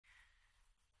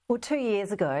Well, 2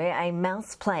 years ago, a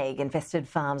mouse plague infested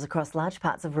farms across large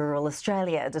parts of rural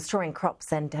Australia, destroying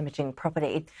crops and damaging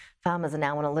property. Farmers are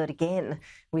now on alert again,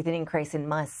 with an increase in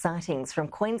mice sightings from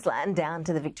Queensland down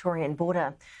to the Victorian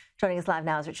border. Joining us live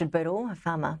now is Richard Bootle, a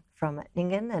farmer from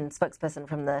Nyngan and spokesperson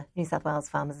from the New South Wales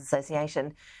Farmers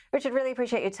Association. Richard, really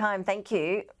appreciate your time. Thank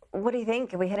you. What do you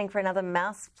think? Are we heading for another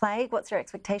mouse plague? What's your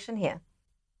expectation here?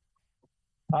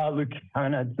 Look, I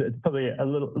know it's probably a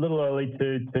little early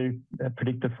to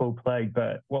predict a full plague,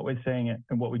 but what we're seeing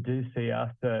and what we do see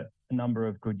after a number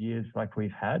of good years like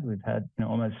we've had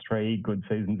almost 3 good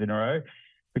seasons in a row,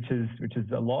 which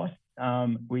is a lot.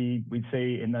 We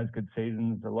see in those good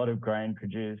seasons a lot of grain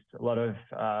produced, a lot of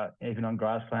even on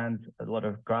grasslands, a lot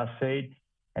of grass seed,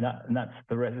 and that's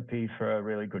the recipe for a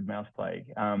really good mouse plague.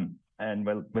 And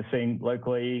we're seeing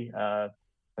locally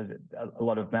a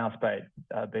lot of mouse bait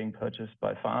being purchased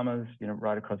by farmers,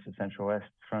 right across the Central West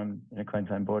from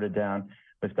Queensland border down.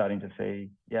 We're starting to see,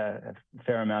 a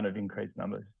fair amount of increased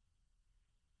numbers.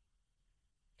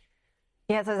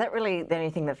 Yeah, so is that really the only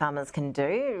thing that farmers can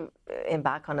do?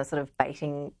 Embark on a sort of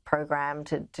baiting program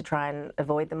to try and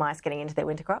avoid the mice getting into their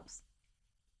winter crops?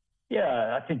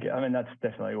 Yeah, I mean, that's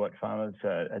definitely what farmers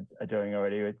are doing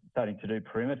already. We're starting to do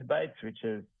perimeter baits, which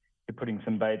is you're putting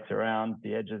some baits around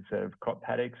the edges of crop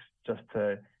paddocks just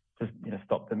to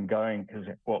stop them going, because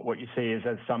what you see is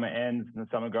as summer ends and the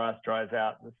summer grass dries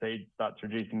out, the seed starts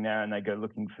reducing there and they go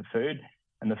looking for food.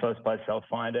 And the first place they'll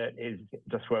find it is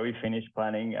just where we finish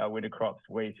planting our winter crops,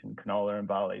 wheat and canola and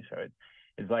barley. So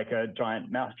it's like a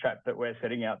giant mouse trap that we're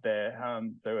setting out there.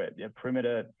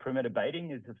 Perimeter baiting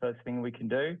is the first thing we can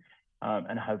do.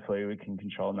 And hopefully we can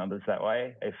control numbers that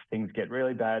way. If things get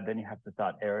really bad, then you have to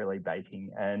start aerially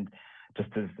baiting. And just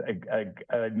as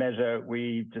a measure,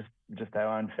 we just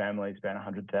our own family spent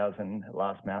 $100,000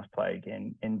 last mouse plague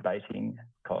in baiting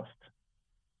costs.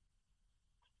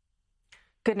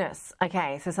 Goodness.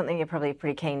 Okay, so something you're probably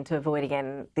pretty keen to avoid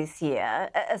again this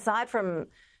year. Aside from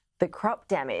the crop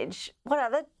damage, what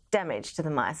other damage do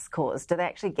the mice cause? Do they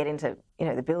actually get into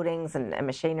the buildings and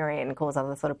machinery and cause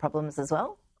other sort of problems as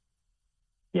well?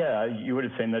 Yeah, you would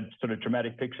have seen the sort of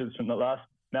dramatic pictures from the last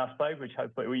mouse plague, which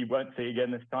hopefully we won't see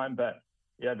again this time. But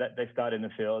yeah, they start in the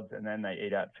fields and then they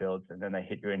eat out fields and then they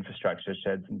hit your infrastructure,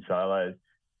 sheds and silos,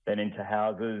 then into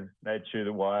houses. They chew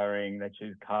the wiring, they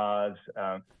chew cars.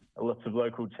 Lots of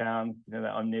local towns.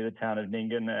 I'm near the town of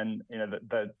Nyngan, and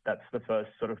that's the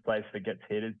first sort of place that gets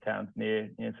hit is towns near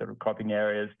sort of cropping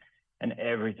areas, and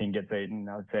everything gets eaten.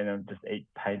 I've seen them just eat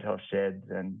paint off sheds,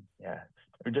 and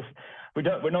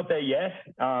we're not there yet.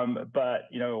 But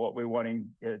what we're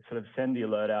wanting is sort of send the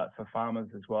alert out for farmers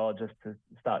as well, just to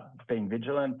start being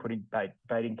vigilant, putting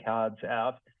baiting cards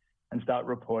out, and start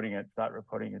reporting it. Start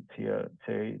reporting it to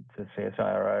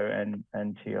CSIRO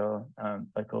and to your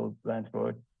local lands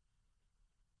board.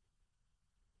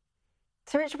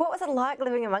 So, Rich, what was it like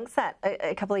living amongst that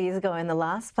a couple of years ago in the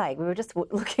last plague? We were just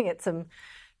looking at some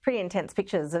pretty intense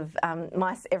pictures of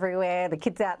mice everywhere, the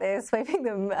kids out there sweeping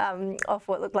them off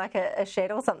what looked like a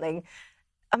shed or something.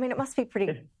 I mean, it must be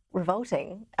pretty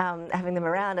revolting having them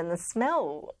around, and the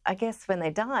smell, I guess, when they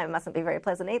die mustn't be very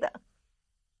pleasant either.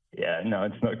 Yeah, no,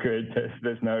 it's not good.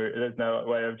 There's no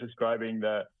way of describing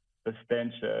the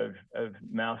stench of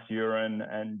mouse urine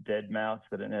and dead mouse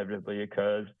that inevitably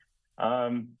occurs.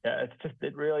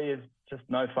 It really is just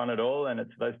no fun at all, and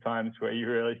it's those times where you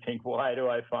really think, why do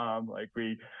I farm? Like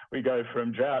we go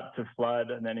from drought to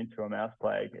flood and then into a mouse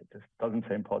plague. It just doesn't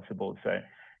seem possible. So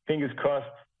fingers crossed,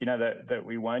 that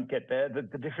we won't get there.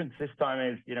 The difference this time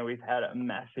is, we've had a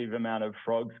massive amount of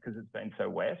frogs because it's been so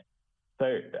wet.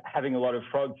 So having a lot of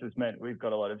frogs has meant we've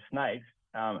got a lot of snakes,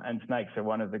 and snakes are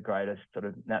one of the greatest sort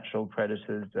of natural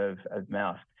predators of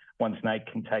mouse. One snake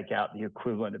can take out the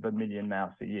equivalent of 1 million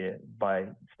mouse a year by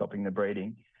stopping the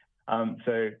breeding.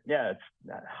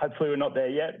 Hopefully we're not there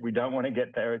yet. We don't want to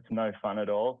get there. It's no fun at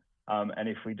all. And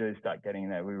if we do start getting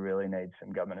there, we really need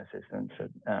some government assistance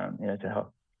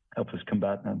to help us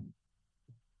combat them.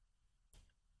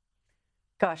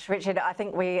 Gosh, Richard, I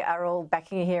think we are all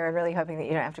backing you here and really hoping that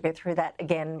you don't have to go through that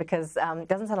again, because it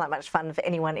doesn't sound like much fun for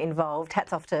anyone involved.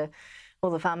 Hats off to all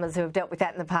the farmers who have dealt with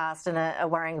that in the past and are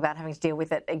worrying about having to deal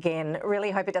with it again. Really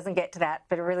hope it doesn't get to that,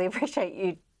 but I really appreciate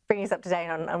you bringing us up to date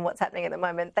on what's happening at the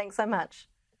moment. Thanks so much.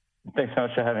 Thanks so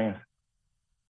much for having us.